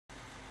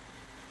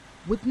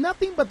With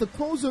nothing but the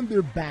clothes on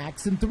their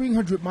backs and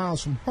 300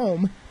 miles from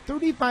home,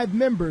 35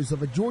 members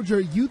of a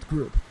Georgia youth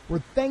group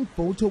were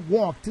thankful to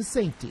walk to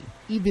safety,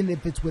 even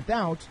if it's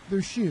without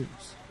their shoes.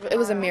 It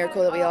was a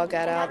miracle that we all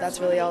got out. That's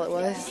really all it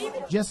was.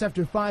 Just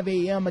after 5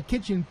 a.m., a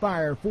kitchen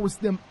fire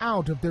forced them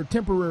out of their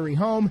temporary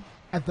home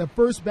at the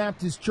First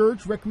Baptist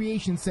Church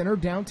Recreation Center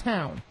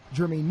downtown.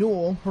 Jeremy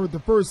Newell heard the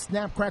first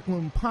snap, crackle,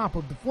 and pop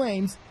of the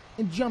flames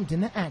and jumped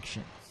into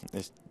action.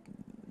 It's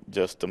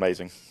just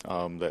amazing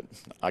that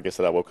I guess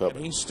that I woke up.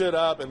 He stood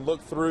up and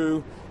looked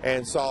through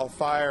and saw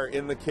fire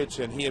in the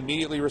kitchen. He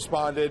immediately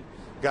responded,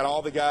 got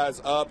all the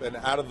guys up and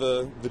out of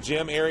the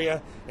gym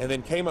area, and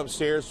then came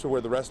upstairs to where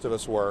the rest of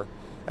us were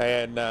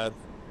and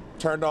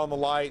turned on the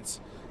lights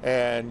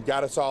and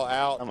got us all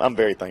out. I'm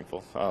very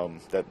thankful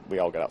that we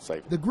all got out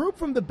safe. The group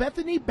from the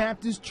Bethany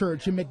Baptist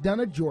Church in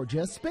McDonough,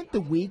 Georgia, spent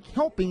the week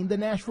helping the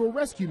Nashville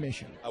Rescue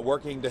Mission.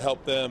 Working to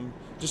help them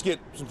just get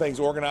some things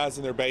organized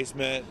in their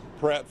basement,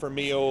 prep for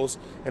meals,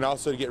 and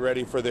also to get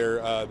ready for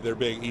their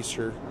big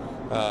Easter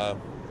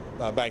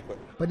banquet.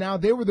 But now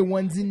they were the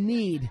ones in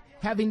need,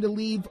 having to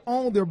leave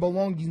all their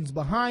belongings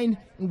behind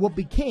in what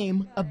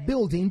became a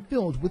building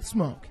filled with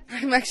smoke.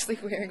 I'm actually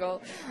wearing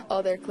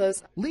all their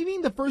clothes.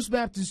 Leaving the First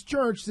Baptist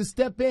Church to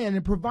step in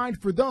and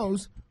provide for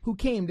those who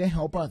came to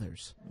help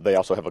others. They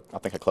also have, I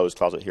think, a clothes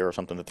closet here or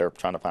something that they're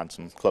trying to find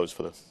some clothes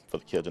for the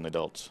kids and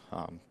adults,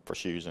 for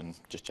shoes and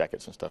just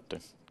jackets and stuff to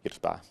get us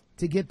by.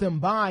 To get them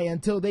by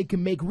until they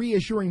can make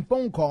reassuring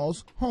phone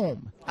calls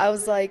home. I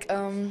was like,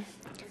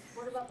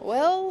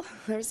 well,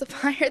 there was a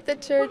fire at the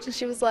church, and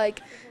she was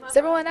like, is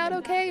everyone out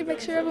okay? Make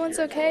sure everyone's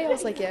okay. I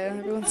was like, yeah,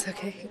 everyone's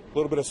okay. A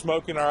little bit of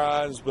smoke in our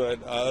eyes,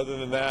 but other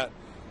than that,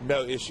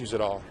 no issues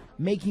at all.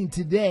 Making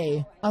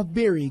today a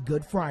very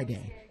good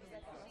Friday.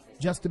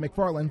 Justin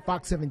McFarland,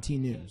 Fox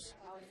 17 News.